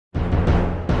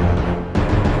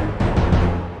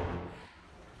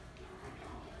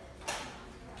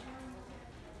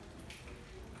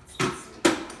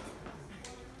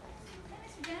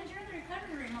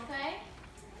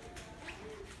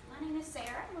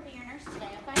nurse today,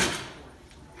 okay?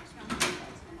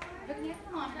 Looking at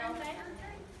the monitor, okay?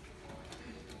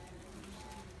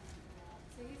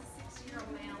 So he's a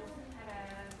 60-year-old male,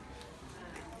 had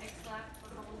a XLAP for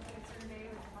colon cancer today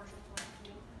with partial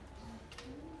colorectal.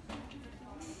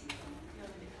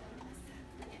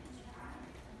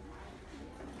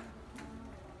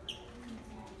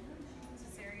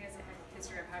 Cesarean has a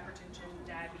history of hypertension,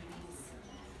 diabetes,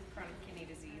 chronic kidney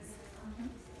disease.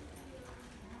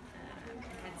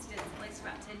 Had stents placed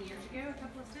about 10 years ago, a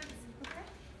couple of stents. Okay.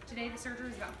 Today the surgery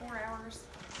was about 4 hours.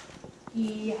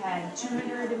 He had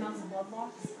 200 mLs of blood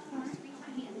loss.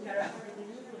 Got about 3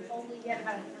 liters of fluid. He had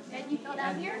about And you fell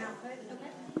down here? output.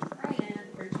 Okay.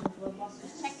 And 13 blood loss.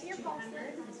 Just check your pulse.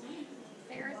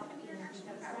 Sarah's going to be your nurse.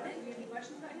 Got it? Do you have any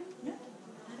questions about him? No,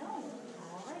 I don't.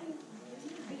 Alrighty.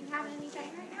 Are you having any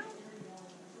pain right now?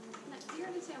 Let's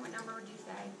 0 to 10. What number would you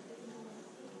say?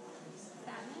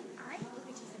 7. All right. We'll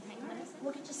get you some pain medicine.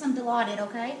 We'll get you some Dilaudid,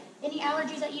 okay? Any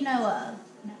allergies that you know of?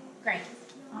 No. Great.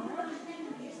 All right.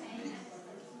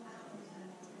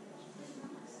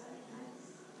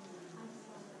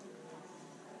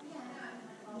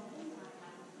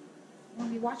 We'll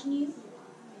be watching you.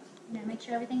 Make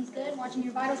sure everything's good. Watching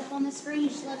your vitals up on the screen.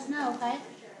 Just let us know, okay?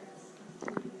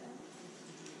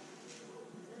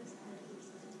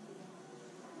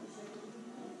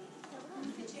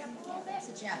 Sit you up a little bit.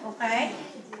 Sit you up, okay?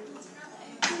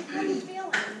 How are you feeling? Are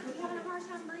you having a hard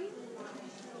time breathing?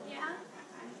 Yeah?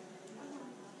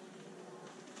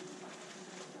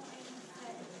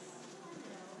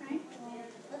 Okay.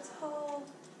 Let's call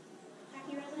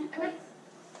PACU resident. Okay.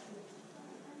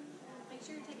 Make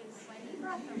sure you're taking a slow deep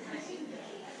breath, okay?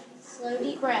 Slow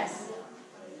deep breaths.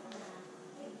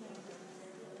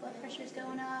 Blood pressure's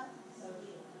going up.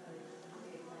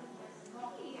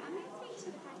 Hey, I'm going to take you to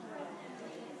the PACU resident.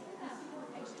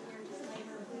 Patient here, just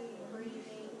labor,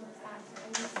 breathing,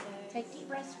 take deep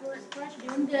breaths for us.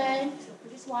 You're doing good.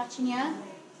 We're just watching you.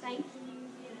 Thank you.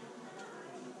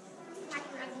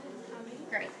 PACU resident coming.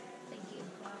 Great. Thank you.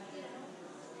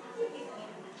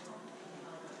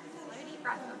 Slow deep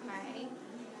breath, okay?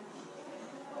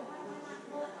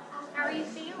 How are you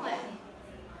feeling?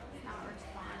 Not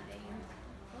responding.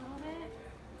 A little bit.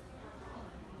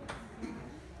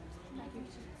 Maybe we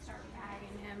should start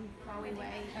bagging him while we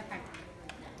wait. Okay.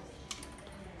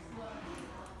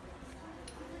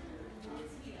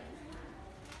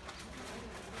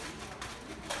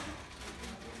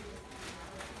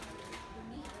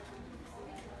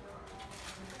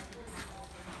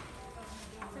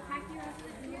 So PACU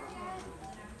resident here yet?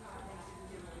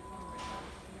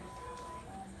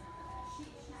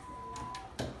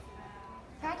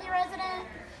 PACU resident?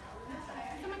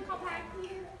 Someone call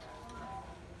PACU?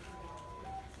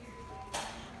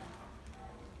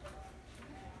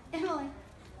 Emily.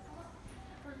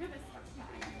 We're good at stuff.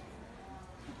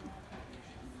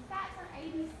 Stats are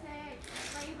 86.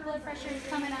 Labor blood pressure is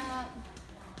coming up.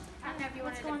 I don't know if you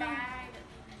wanted to bag.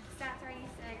 Stats are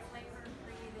 86. Labor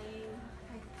breathing.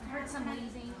 I heard some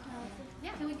wheezing.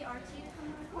 Yeah. Can we get RT to come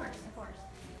in? Of course, of course.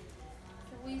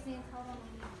 The wheezing, hold on.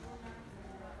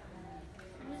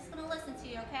 I'm just going to listen to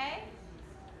you, okay?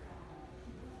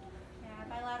 Yeah,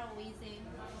 bilateral wheezing.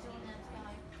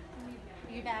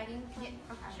 Are you bagging? Yeah,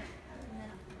 okay. Sure. And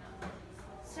then,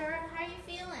 sir, how are you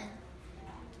feeling?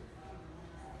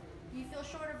 You feel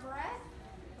short of breath?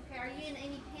 Okay, are you in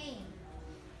any pain?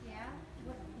 Yeah?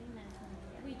 What pain medicine?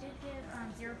 We did give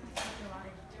 0.5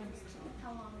 Dilaudid times 2.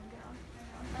 How long ago?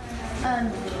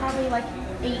 Probably like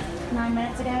 8-9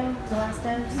 minutes ago, the last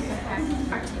dose.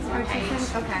 Okay.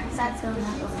 Okay. That's going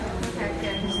up. Okay,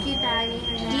 good. Just keep bagging.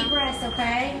 Deep breaths,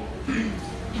 okay?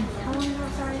 How long ago,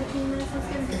 sorry, the pain medicine's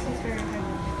given? This is very good.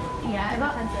 Yeah,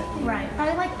 about, right.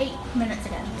 Probably like 8 minutes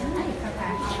ago.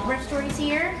 Okay. Respiratory's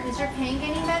here. Is your pain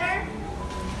getting better?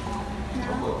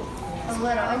 No. A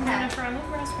little, okay. From a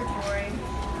respiratory.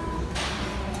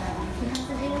 He has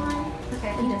an A1?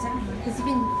 Okay, he doesn't. Has he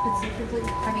been specifically,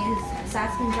 his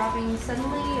sats been dropping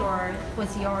suddenly, or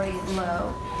was he already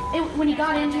low? When he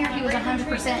got in here, he was 100%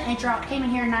 and came in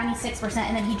here 96%,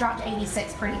 and then he dropped to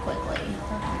 86 pretty quickly.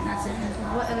 Okay, that's it.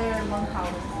 What other lung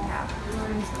problems does he have? What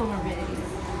are his comorbidities?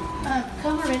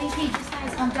 Comorbidities, he just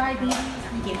has diabetes,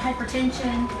 he had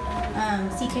hypertension,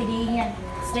 CKD, he had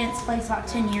stents placed about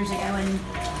 10 years ago, and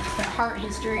the heart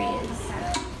history is...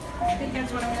 I think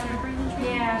that's what I wanted to bring in.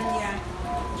 Yeah.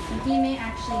 He may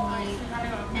actually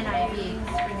need an IV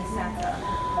to bring his stats up.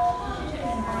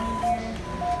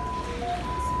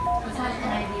 Let's have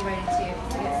an IV ready too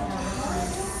to get some more.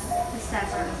 His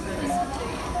stats aren't as good.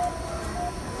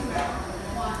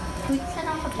 Can we send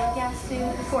off a blood gas too?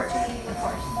 Of course. Of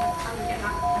course. Okay.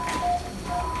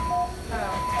 Oh,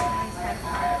 okay. Nice head.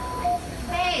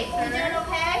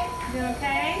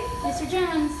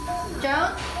 Jones.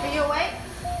 Jones, are you awake?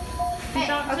 Hey,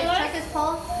 talk to okay, us? check his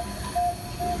pulse.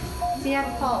 Does he have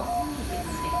a pulse?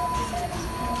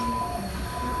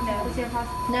 No. Does he have a pulse?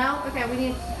 No? Okay, we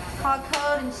need to call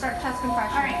code and start chest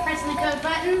compression. All right, pressing the code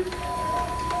button.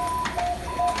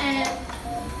 And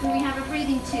then we have a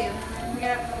breathing tube. We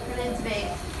gotta intubate.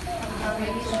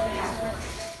 Okay, he's intubated.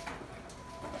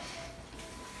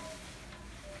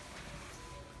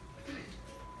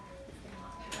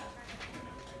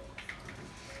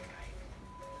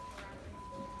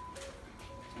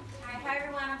 Hi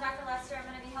everyone, I'm Dr. Lester. I'm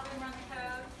going to be helping run the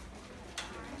code.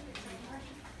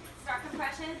 Start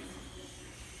compressions.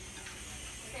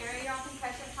 Sarah, you're on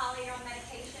compression. Holly, you're on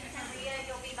medication. Maria,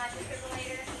 you'll be my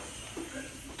defibrillator.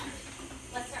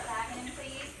 Let's start lagging in,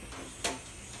 please.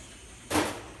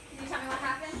 Can you tell me what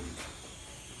happened?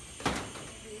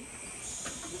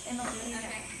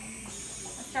 Okay.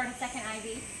 Let's start a second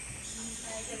IV.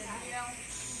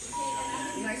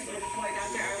 Nice little flight out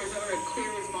to Arizona to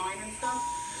clear his mind and stuff.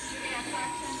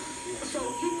 So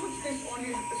he puts this on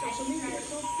his social media.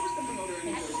 So of course the promoter in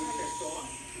New Jersey is pissed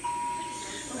off.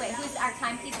 Wait, who's our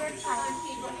timekeeper?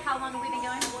 How long have we been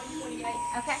going? 128.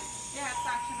 Okay. Yeah,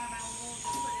 suction available.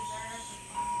 Just put it there.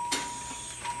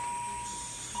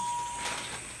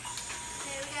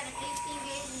 Okay, we got an 18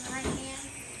 gauge in the right hand.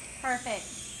 Perfect.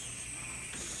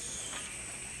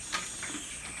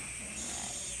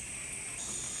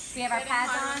 We have our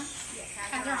pads on?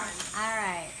 Pads are on. All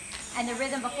right. And the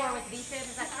rhythm before was VFib,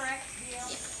 is that correct?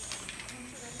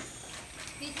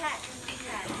 VTAC.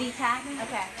 VTAC. VTAC?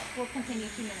 Okay. We'll continue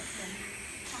 2 minutes then.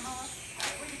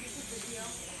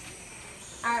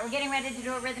 All right, we're getting ready to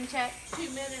do a rhythm check. 2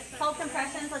 minutes. Hold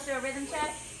compressions. Let's do a rhythm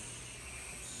check.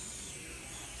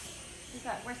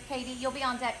 Where's Katie? You'll be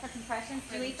on deck for compressions.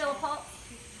 Do we feel a pulse?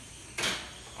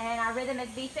 And our rhythm is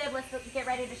VFib. Let's get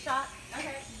ready to shock.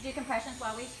 Okay. Do compressions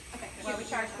while we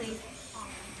charge, please.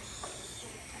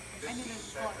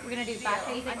 We're gonna do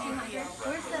biphasic at 200.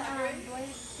 Where's the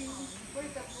blade? Where's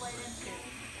the blade into?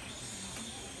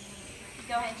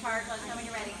 Go ahead and charge. Let us know when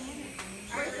you're ready.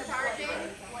 Where's the charging?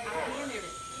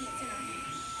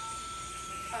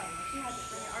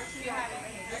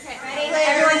 Okay, ready?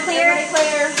 Everyone clear?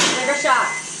 Clear. Deliver shock.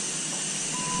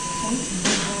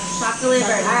 Shock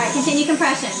delivered. All right, continue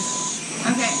compressions.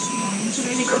 Okay.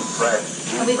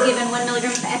 We've given 1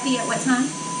 milligram of epi at what time?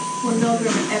 1 milligram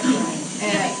of epi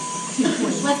at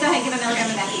 220. Let's go ahead and give a milligram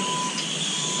of epi.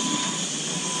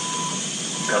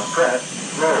 Compress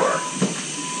lower.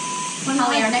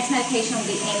 Holly, our next medication will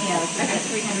be amio. Okay,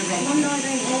 300 ready. 1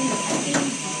 milligram of epi.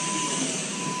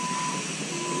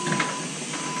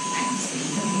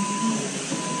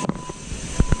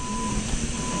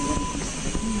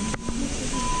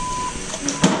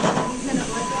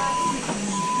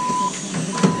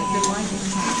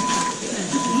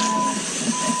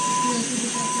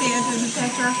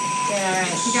 Yeah, all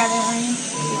right. You got it, Ryan?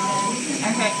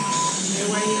 Okay.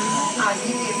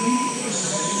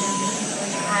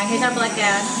 All right, here's our blood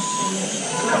gas.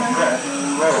 Compress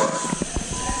lower.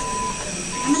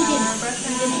 I'm gonna get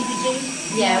an EPG.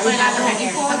 Yeah, we got it right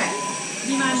here. Okay.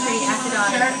 Do you mind pretty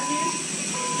acidotic?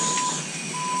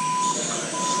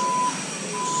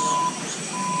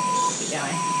 Keep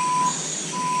going.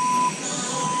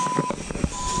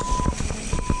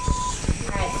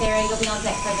 All right, Sarah, you'll be on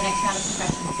deck for the next round of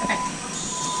compressions. Okay.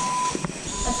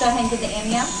 Let's go ahead and get the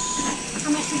amio. How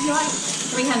much would you like?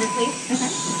 300, please. Okay.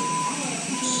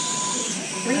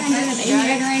 300 of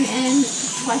amiodarone and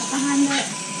flush behind it.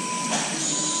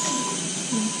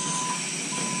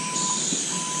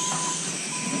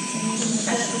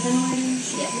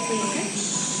 Yes, please.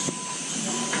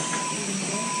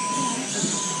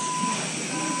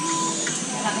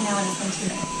 Let me know when it's been 2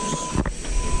 minutes.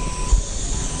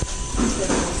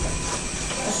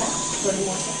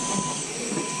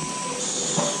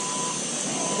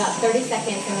 About 30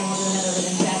 seconds and then we'll do another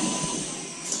rhythm check.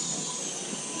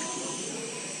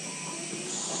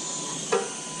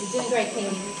 You're doing great,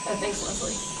 Katie. Oh, thanks,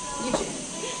 Leslie. You too.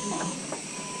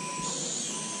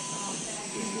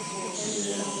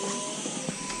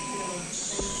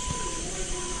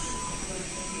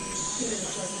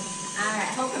 Alright,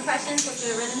 hold compressions. Let's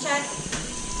do a rhythm check.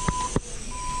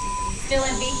 Still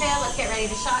in VFib. Let's get ready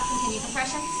to shock. Continue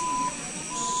compressions.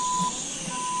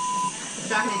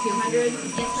 Shocking at 200.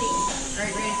 Yes, please. All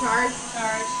right, ready to charge?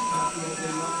 Charge.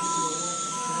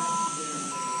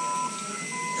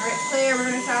 All right, clear.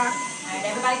 We're gonna shock. Alright,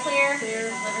 everybody clear?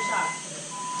 Clear. Deliver shock.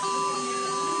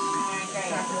 Alright, great.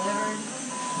 Shock delivered.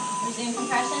 Resume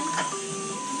compression.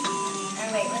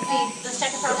 Alright, wait, let's see. Let's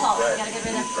check it for a pulse. We got a good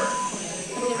rhythm.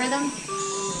 Good rhythm?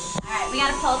 Alright, we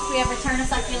got a pulse. We have return of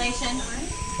circulation.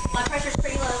 Blood pressure's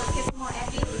pretty low. Let's get some more more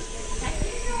epi.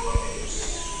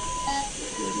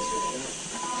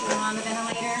 On the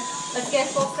ventilator. Let's get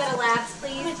a full set of labs,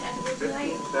 please.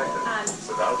 15 seconds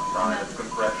without sign of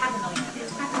compression. Half a million.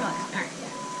 Half a milligram. All right.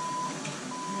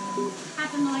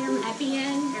 Half a milligram epi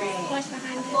in. Great. Flush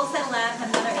behind it. Full set of labs. Have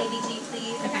another ABG,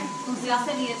 please. Okay. We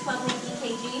also need a 12-lead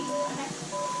EKG.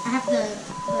 I have the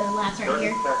labs right 30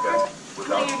 here. seconds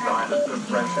without sign of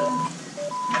compression.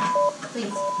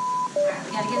 Please. Alright,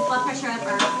 we gotta get his blood pressure up.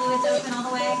 Our fluids open all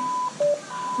the way.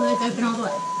 Fluids open all the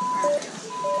way. Perfect.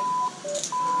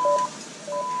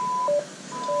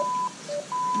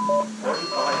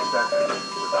 45 seconds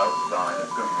without sign of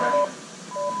compression.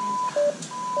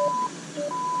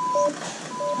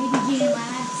 ABG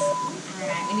labs.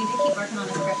 Alright, we need to keep working on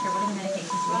his pressure. What are the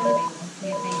medications we're giving? Do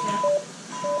you think so?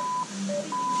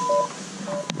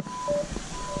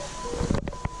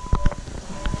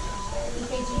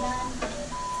 EKG done?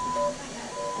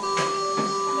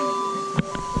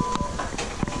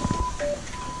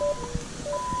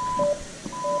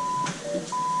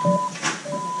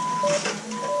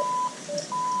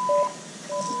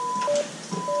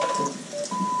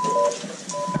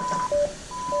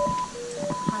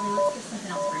 Holly, let's get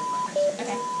something else for his blood pressure.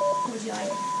 Okay. What would you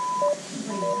like?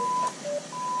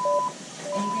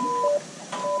 Anything?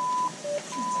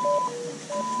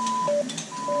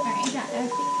 All right, you got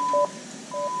epi.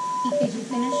 EKG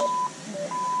finished.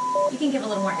 You can give a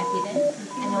little more epi then,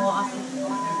 and then we'll also. No,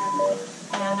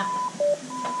 not that.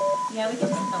 Yeah, we can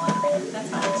just fill it right. That's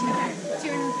fine.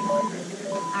 200.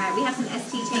 All right, we have some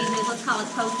ST changes. Let's call a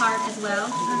code heart as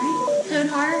well. All right. Code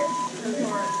heart.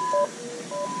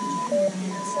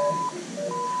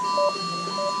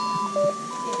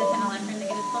 Get the phenylephrine to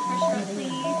get his blood pressure up,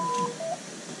 please.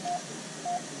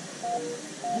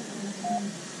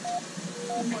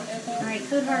 All right,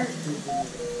 code heart.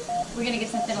 We're gonna get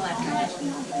some phenylephrine.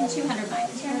 200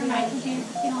 mics.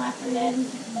 Phenylephrine in.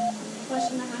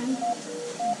 Flushing behind.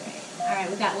 All right,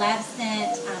 we've got labs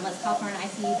sent. Let's call for an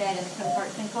ICU bed, and the code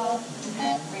heart's been called. We're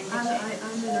in good shape.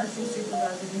 I'm the nursing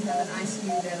supervisor. We have an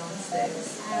ICU bed on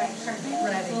 6. All right, perfect.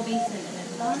 Ready. We'll be sending it.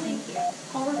 Thank you.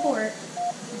 Call report.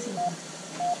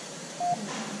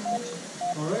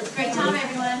 All right. Great job,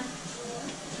 everyone.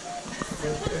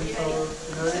 Yes, and so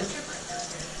notice